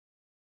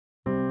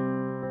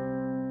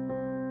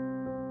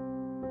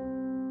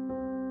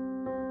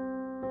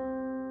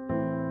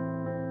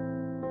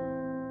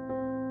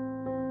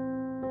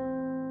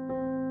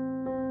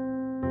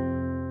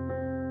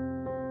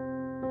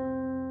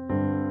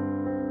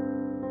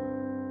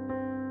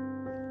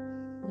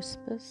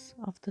Whispers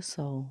of the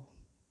soul.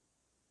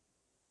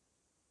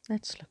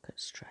 Let's look at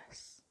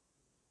stress.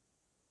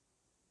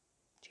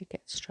 Do you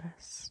get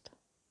stressed?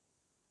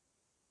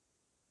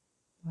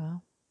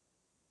 Well,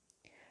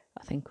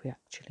 I think we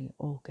actually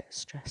all get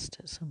stressed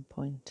at some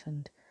point,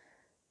 and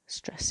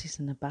stress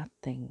isn't a bad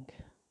thing.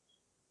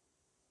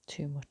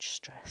 Too much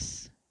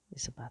stress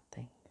is a bad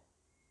thing.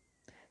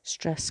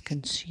 Stress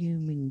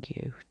consuming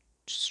you,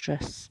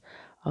 stress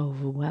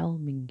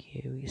overwhelming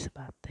you is a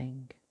bad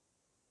thing.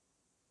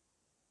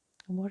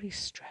 And what is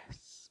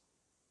stress?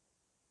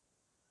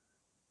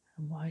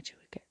 And why do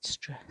we get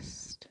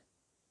stressed?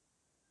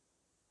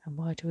 And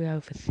why do we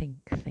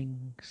overthink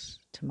things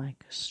to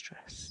make us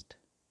stressed?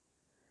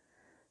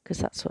 Because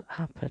that's what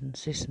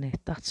happens, isn't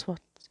it? That's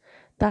what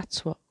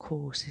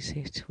causes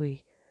it.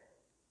 We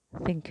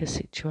think a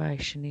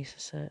situation is a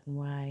certain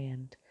way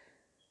and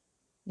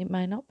it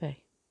may not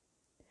be.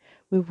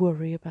 We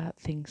worry about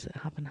things that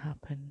haven't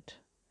happened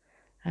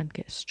and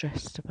get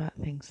stressed about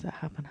things that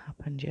haven't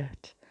happened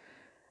yet,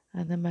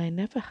 and they may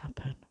never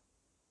happen.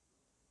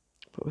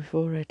 But we've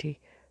already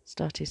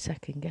started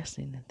second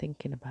guessing and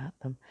thinking about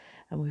them,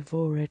 and we've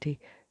already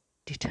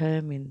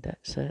determined that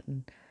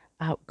certain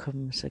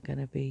outcomes are going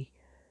to be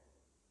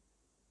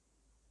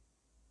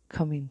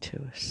coming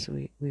to us.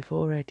 We've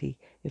already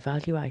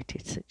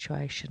evaluated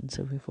situations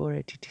and we've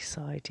already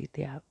decided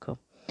the outcome.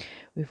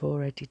 We've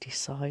already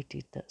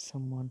decided that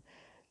someone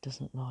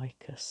doesn't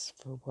like us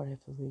for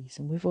whatever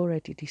reason. We've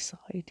already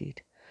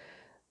decided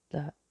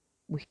that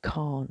we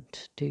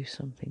can't do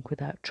something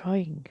without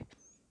trying.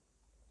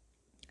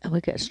 And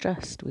we get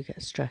stressed. We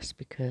get stressed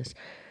because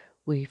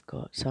we've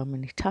got so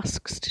many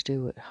tasks to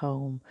do at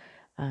home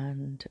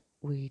and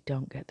we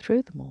don't get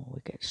through them all.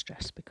 We get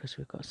stressed because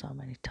we've got so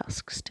many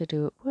tasks to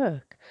do at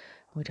work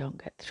and we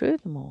don't get through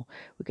them all.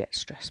 We get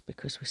stressed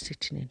because we're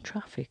sitting in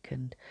traffic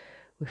and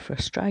we're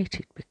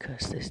frustrated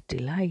because there's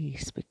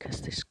delays,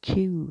 because there's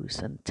queues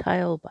and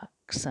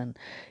tailbacks and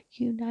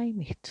you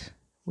name it,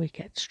 we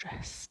get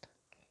stressed.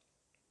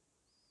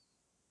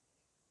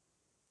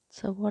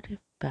 So what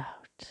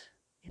about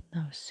in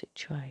those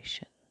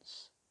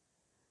situations?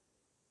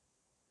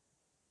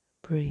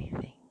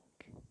 Breathing.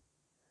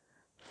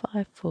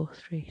 5, 4,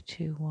 3,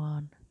 2,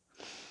 1.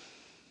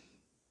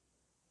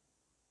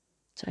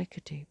 Take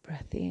a deep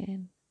breath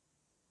in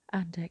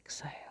and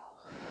exhale.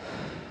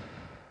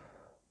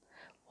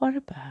 What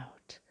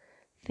about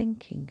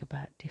thinking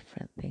about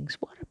different things?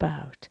 What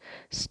about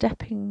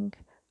stepping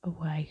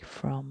away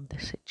from the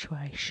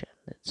situation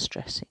that's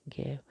stressing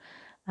you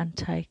and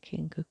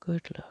taking a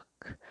good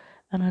look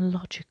and a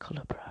logical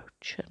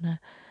approach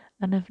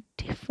and a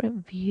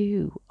different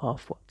view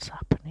of what's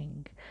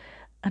happening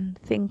and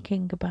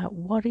thinking about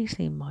what is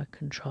in my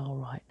control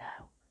right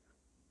now?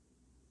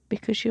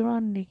 Because you're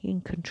only in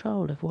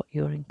control of what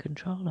you're in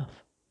control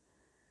of.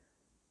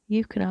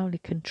 You can only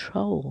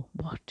control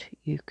what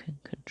you can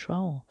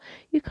control.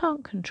 You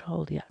can't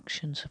control the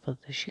actions of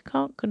others. You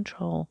can't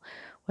control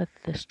whether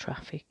there's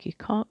traffic. You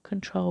can't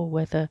control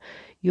whether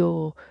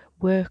your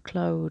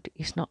workload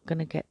is not going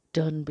to get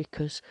done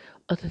because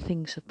other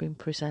things have been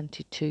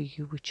presented to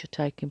you which are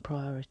taking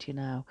priority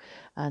now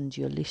and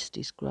your list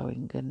is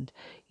growing and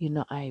you're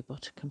not able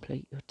to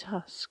complete your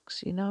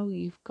tasks. You know,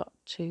 you've got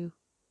to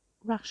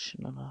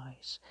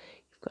rationalise.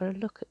 You've got to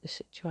look at the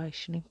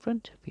situation in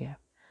front of you.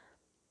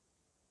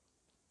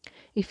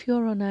 If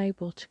you're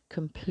unable to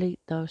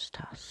complete those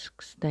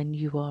tasks, then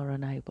you are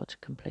unable to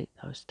complete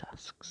those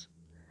tasks.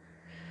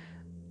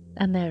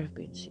 And there have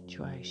been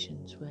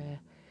situations where,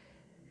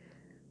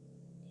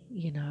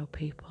 you know,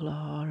 people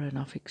are, and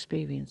I've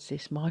experienced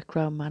this,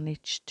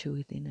 micromanaged to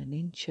within an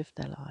inch of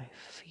their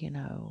life, you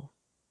know,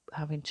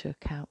 having to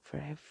account for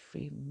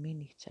every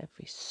minute,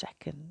 every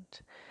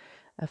second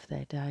of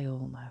their day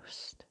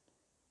almost.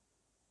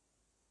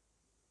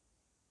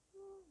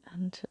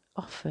 And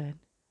often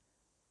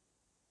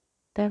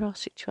there are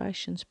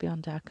situations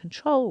beyond our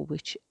control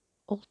which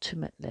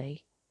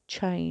ultimately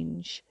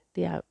change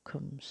the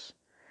outcomes.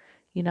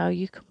 You know,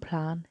 you can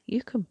plan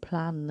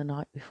the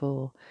night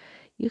before,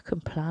 you can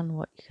plan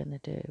what you're going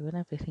to do and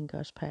everything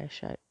goes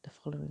pear-shaped the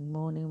following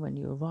morning when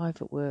you arrive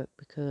at work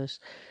because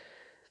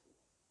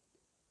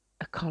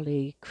a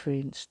colleague, for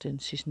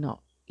instance, is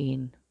not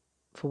in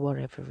for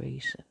whatever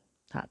reason,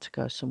 had to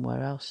go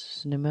somewhere else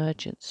as an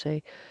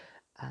emergency,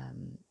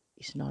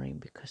 is not in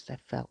because they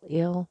felt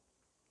ill.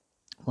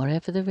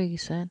 Whatever the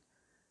reason,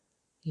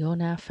 you're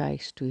now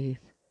faced with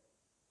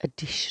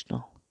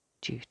additional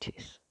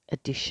duties,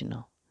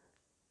 additional.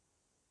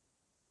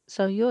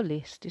 So your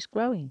list is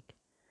growing.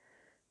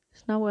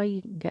 There's no way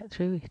you can get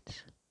through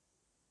it.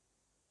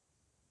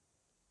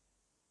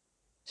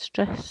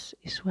 Stress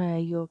is where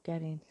you're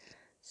getting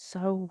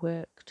so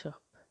worked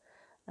up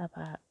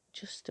about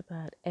just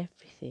about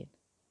everything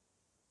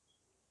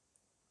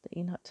that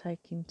you're not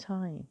taking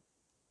time.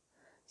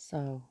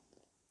 So,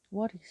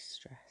 what is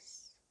stress?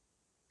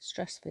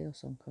 Stress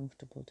feels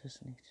uncomfortable,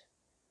 doesn't it?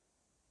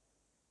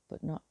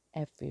 But not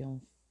every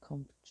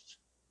uncomfortable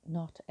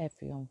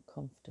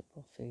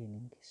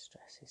feeling is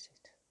stress, is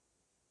it?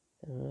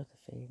 There are other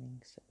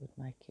feelings that would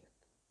make you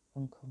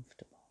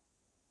uncomfortable.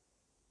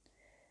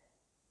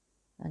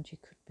 And you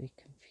could be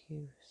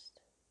confused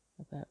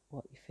about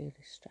what you feel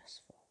is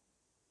stressful.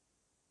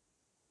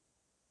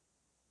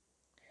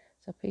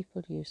 So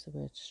people use the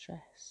word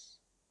stress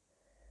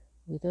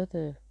with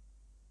other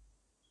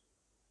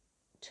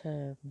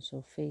terms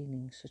or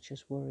feelings such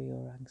as worry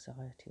or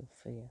anxiety or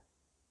fear.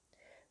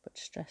 But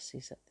stress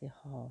is at the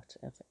heart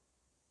of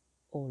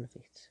all of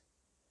it.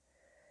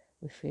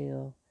 We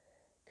feel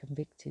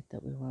convicted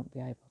that we won't be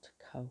able to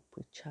cope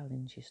with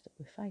challenges that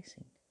we're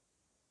facing.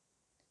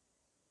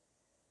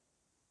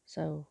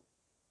 So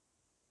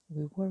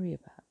we worry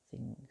about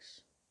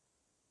things.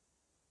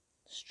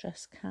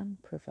 Stress can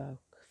provoke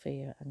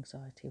fear,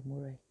 anxiety and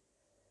worry,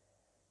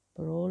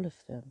 but all of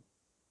them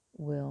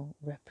will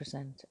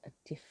represent a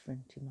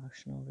different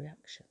emotional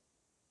reaction.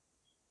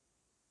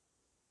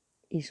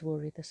 Is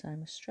worry the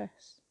same as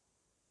stress?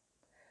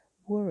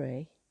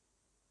 Worry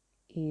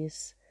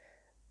is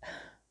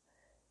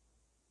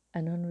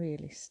an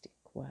unrealistic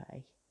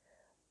way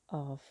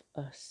of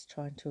us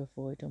trying to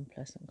avoid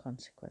unpleasant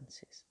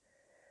consequences.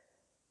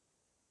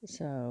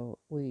 So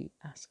we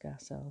ask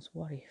ourselves,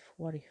 what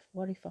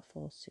if I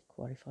fall sick?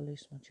 What if I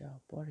lose my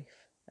job? What if?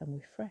 And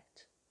we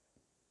fret.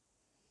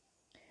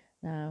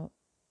 Now,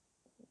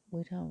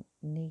 we don't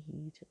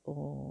need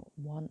or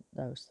want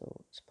those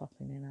thoughts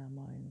popping in our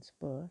minds,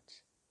 but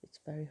it's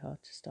very hard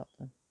to stop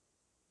them.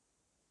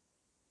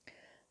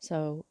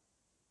 So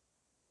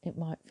it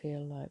might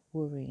feel like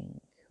worrying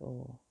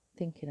or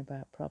thinking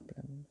about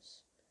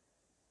problems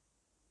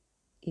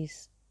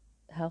is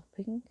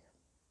helping.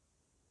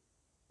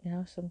 You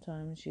know,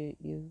 sometimes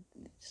you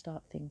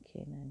start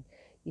thinking and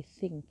you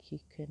think you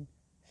can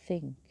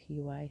think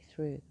your way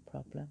through the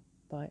problem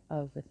by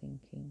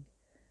overthinking,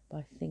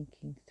 by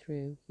thinking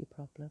through your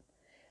problem,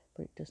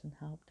 but it doesn't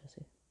help, does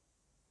it?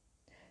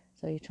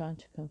 So you're trying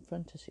to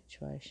confront a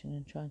situation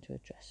and trying to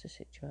address a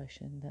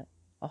situation that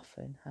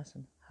often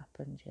hasn't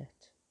happened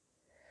yet.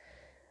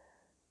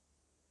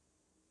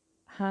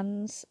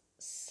 Hans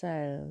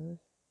Selye,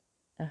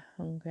 a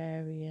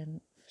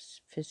Hungarian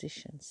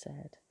physician,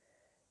 said,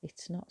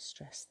 "It's not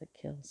stress that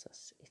kills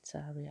us, it's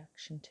our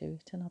reaction to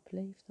it," and I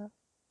believe that.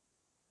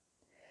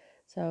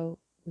 So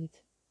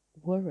with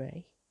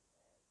worry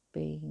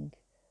being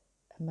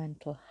a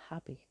mental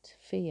habit,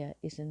 fear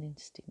is an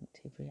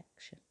instinctive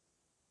reaction.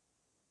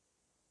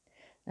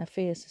 Now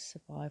fear is a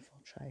survival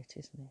trait,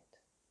 isn't it?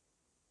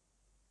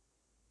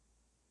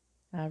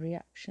 Our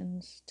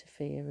reactions to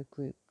fear are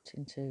grouped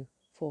into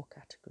 4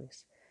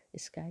 categories: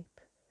 escape,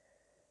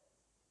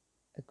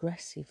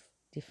 aggressive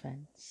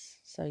defence,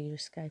 so your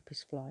escape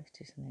is flight,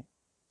 isn't it?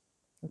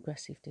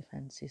 Aggressive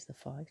defence is the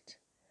fight,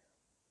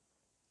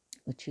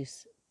 which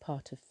is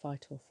part of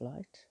fight or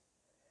flight.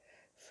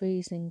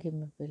 Freezing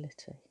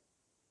immobility,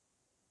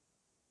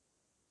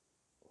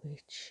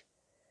 which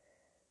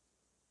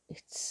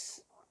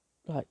it's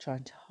like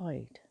trying to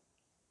hide.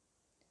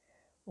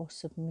 Or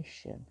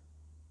submission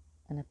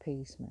and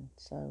appeasement,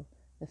 so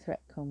the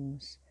threat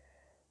comes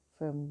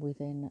from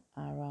within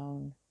our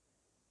own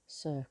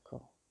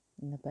circle,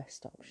 and the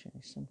best option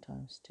is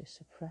sometimes to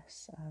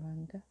suppress our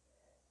anger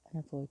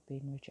and avoid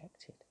being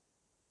rejected.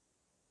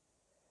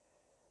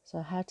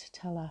 So how to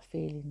tell our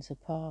feelings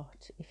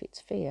apart? If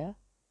it's fear,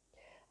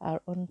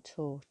 our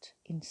untaught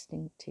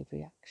instinctive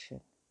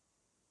reaction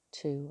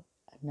to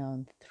a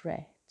known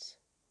threat,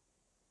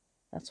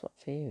 that's what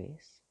fear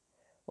is.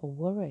 Or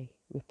worry,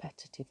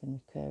 repetitive and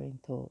recurring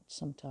thoughts,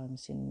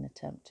 sometimes in an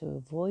attempt to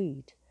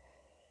avoid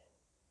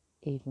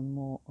even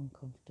more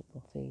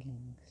uncomfortable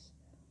feelings.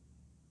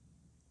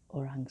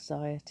 Or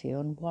anxiety,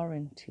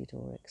 unwarranted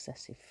or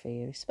excessive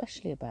fear,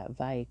 especially about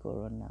vague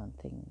or unknown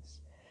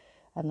things.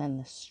 And then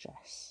the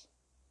stress,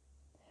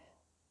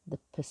 the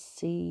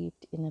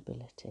perceived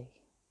inability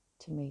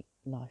to meet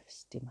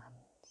life's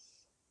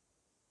demands.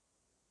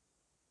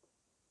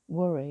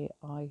 Worry,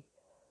 I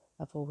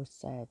have always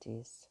said,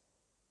 is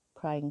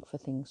praying for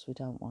things we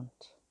don't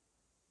want.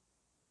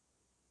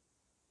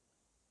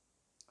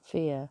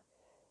 Fear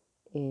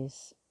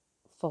is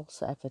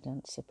false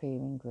evidence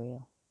appearing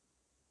real.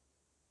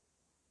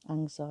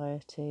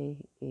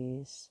 Anxiety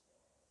is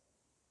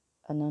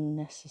an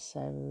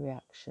unnecessary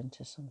reaction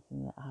to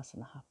something that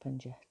hasn't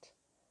happened yet.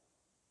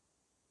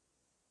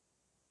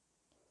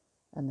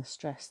 And the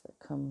stress that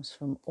comes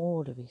from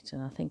all of it,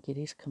 and I think it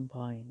is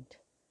combined,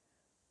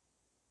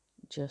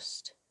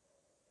 just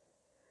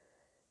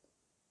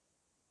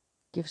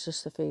gives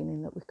us the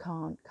feeling that we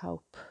can't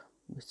cope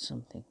with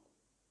something,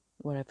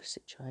 whatever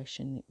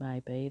situation it may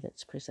be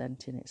that's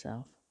presenting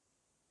itself.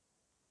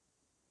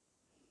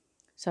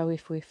 So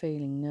if we're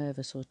feeling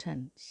nervous or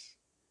tense,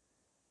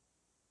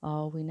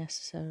 are we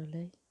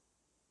necessarily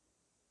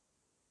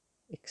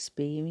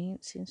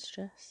experiencing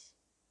stress?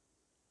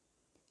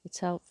 It's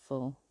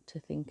helpful to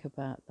think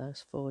about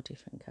those 4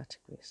 different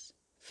categories: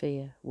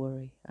 fear,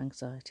 worry,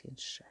 anxiety and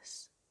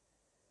stress.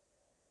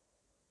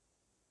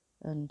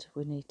 And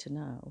we need to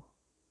know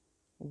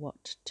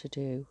what to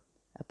do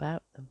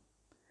about them.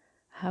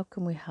 How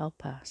can we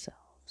help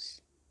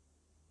ourselves?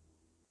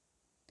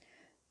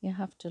 You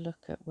have to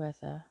look at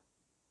whether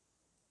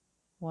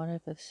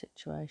whatever the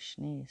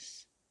situation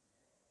is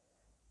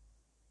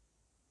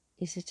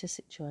it a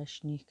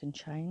situation you can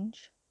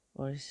change,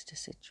 or is it a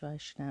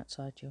situation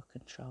outside your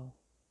control?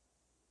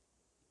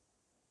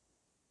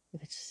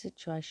 If it's a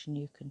situation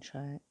you can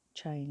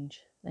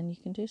change, then you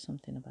can do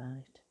something about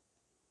it.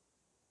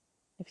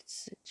 If it's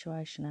a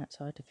situation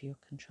outside of your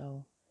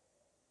control,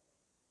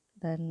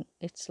 then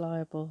it's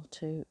liable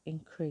to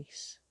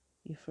increase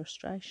your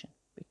frustration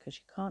because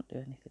you can't do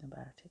anything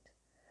about it.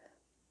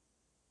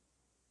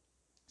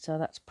 So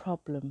that's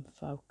problem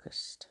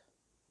focused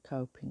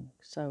coping.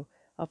 So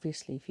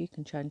obviously, if you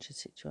can change the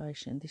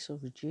situation, this will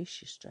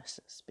reduce your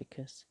stresses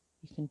because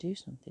you can do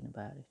something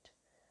about it.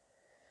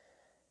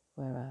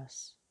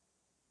 Whereas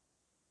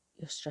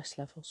your stress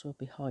levels will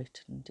be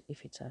heightened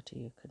if it's out of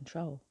your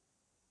control.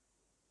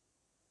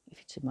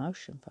 If it's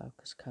emotion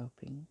focused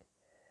coping,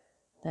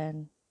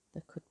 then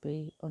there could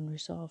be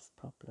unresolved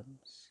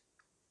problems,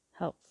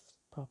 health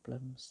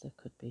problems. There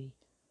could be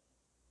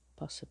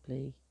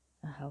possibly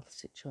a health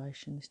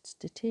situation that's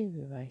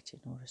deteriorating,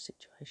 or a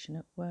situation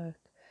at work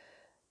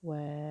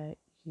where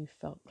you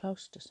felt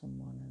close to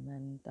someone and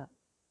then that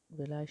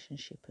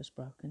relationship has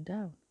broken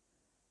down.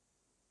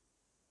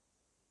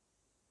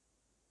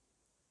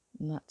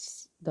 And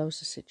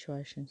those are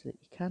situations that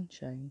you can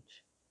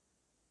change.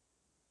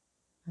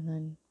 And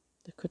then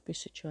there could be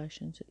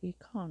situations that you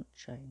can't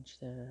change,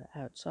 that are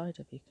outside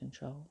of your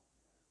control.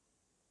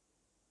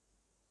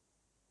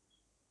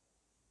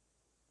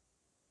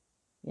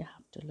 You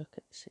have to look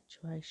at the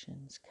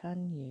situations.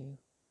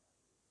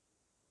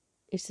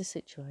 Is the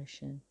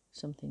situation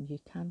something you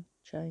can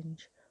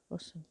change or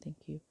something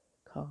you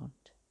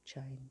can't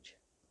change?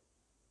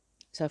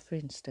 So for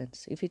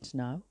instance, if it's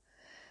no,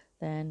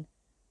 then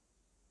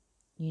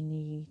you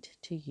need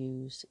to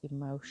use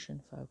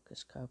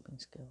emotion-focused coping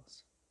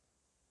skills.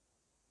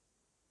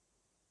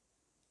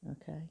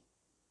 Okay?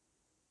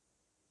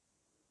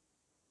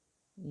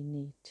 You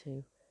need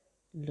to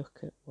look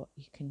at what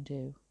you can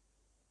do.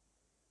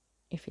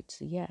 If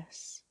it's a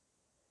yes,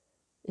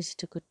 is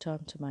it a good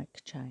time to make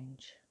a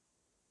change?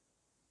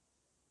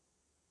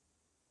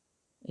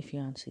 If you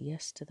answer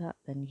yes to that,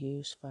 then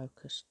use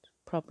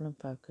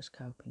problem-focused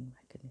coping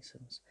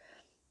mechanisms.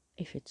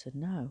 If it's a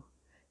no,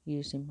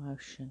 use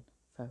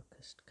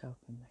emotion-focused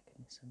coping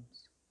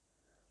mechanisms.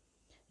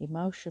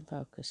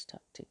 Emotion-focused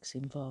tactics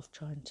involve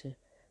trying to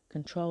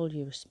control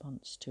your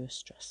response to a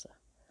stressor.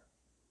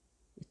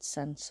 It's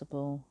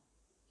sensible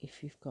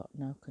if you've got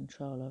no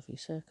control over your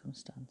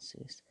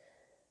circumstances,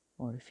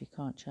 or if you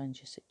can't change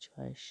your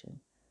situation.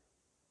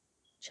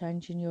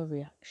 Changing your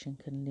reaction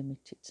can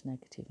limit its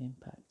negative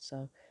impact.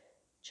 So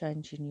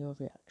changing your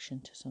reaction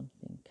to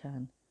something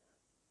can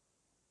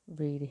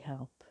really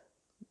help,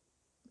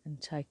 and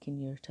taking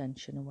your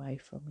attention away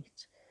from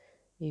it,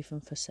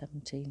 even for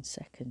 17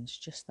 seconds,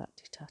 just that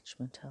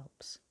detachment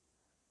helps.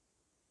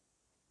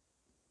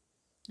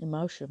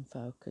 Emotion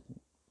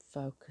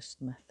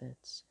focused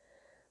methods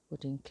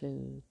would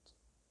include,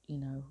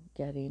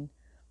 getting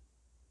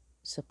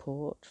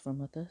support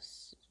from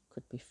others. It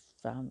could be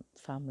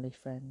family,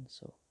 friends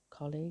or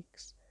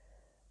colleagues.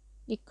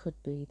 It could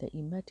be that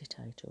you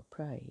meditate or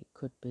pray. It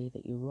could be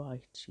that you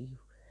write, you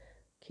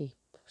keep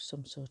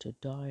some sort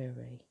of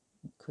diary.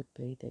 It could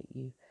be that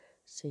you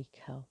seek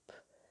help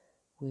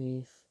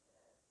with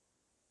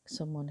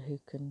someone who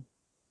can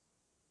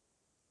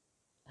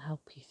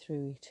help you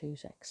through it,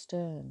 who's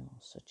external,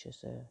 such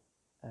as a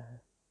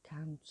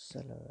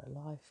counsellor, a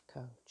life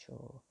coach,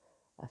 or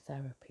a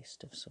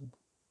therapist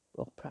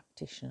or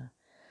practitioner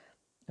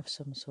of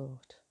some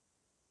sort.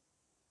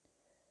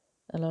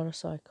 A lot of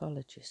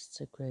psychologists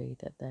agree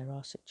that there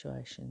are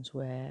situations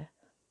where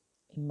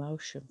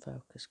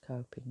emotion-focused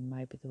coping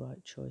may be the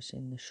right choice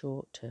in the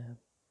short term,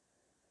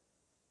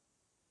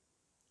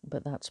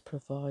 but that's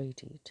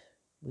provided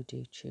we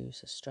do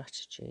choose a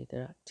strategy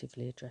that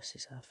actively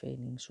addresses our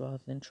feelings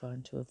rather than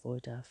trying to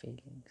avoid our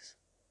feelings.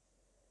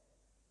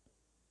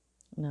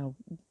 Now,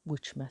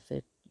 which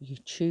method you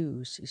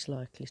choose is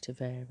likely to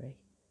vary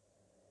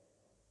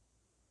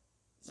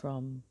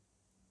from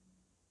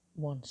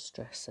one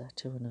stressor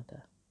to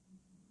another.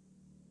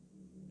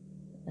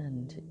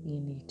 And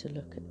you need to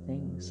look at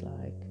things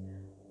like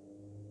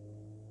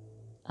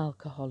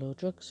alcohol or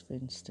drugs, for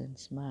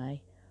instance,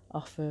 may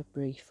offer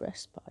brief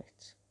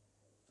respite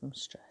from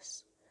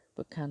stress,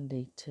 but can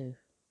lead to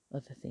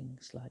other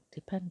things like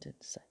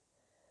dependency,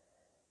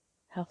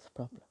 health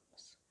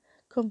problems.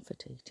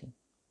 Comfort eating.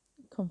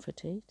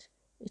 Comfort eat,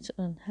 it's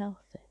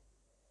unhealthy.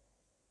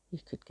 You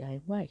could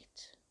gain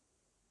weight.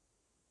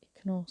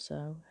 It can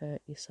also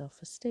hurt your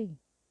self-esteem.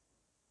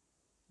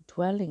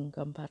 Dwelling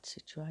on bad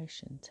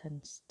situation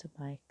tends to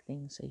make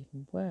things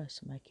even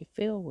worse, make you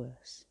feel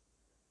worse.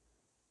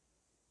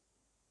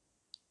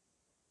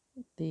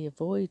 The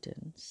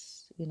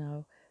avoidance,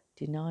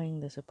 denying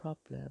there's a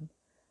problem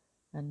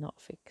and not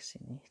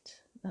fixing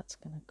it, that's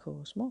going to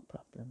cause more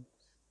problems.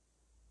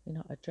 You're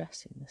not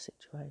addressing the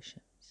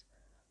situations.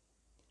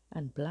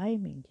 And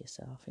blaming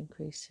yourself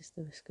increases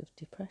the risk of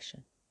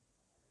depression.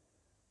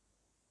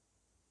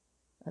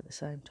 At the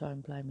same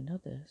time, blaming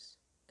others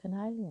can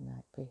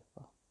alienate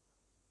people.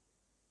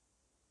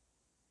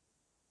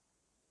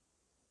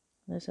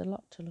 There's a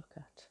lot to look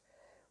at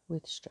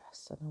with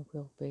stress, and I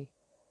will be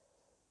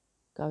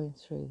going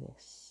through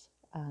this,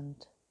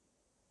 and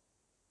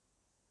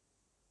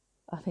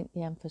I think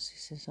the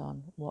emphasis is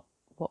on what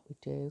we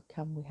do.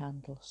 Can we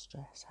handle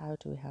stress? How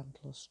do we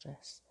handle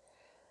stress?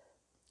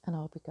 And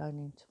I'll be going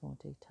into more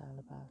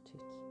detail about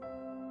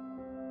it.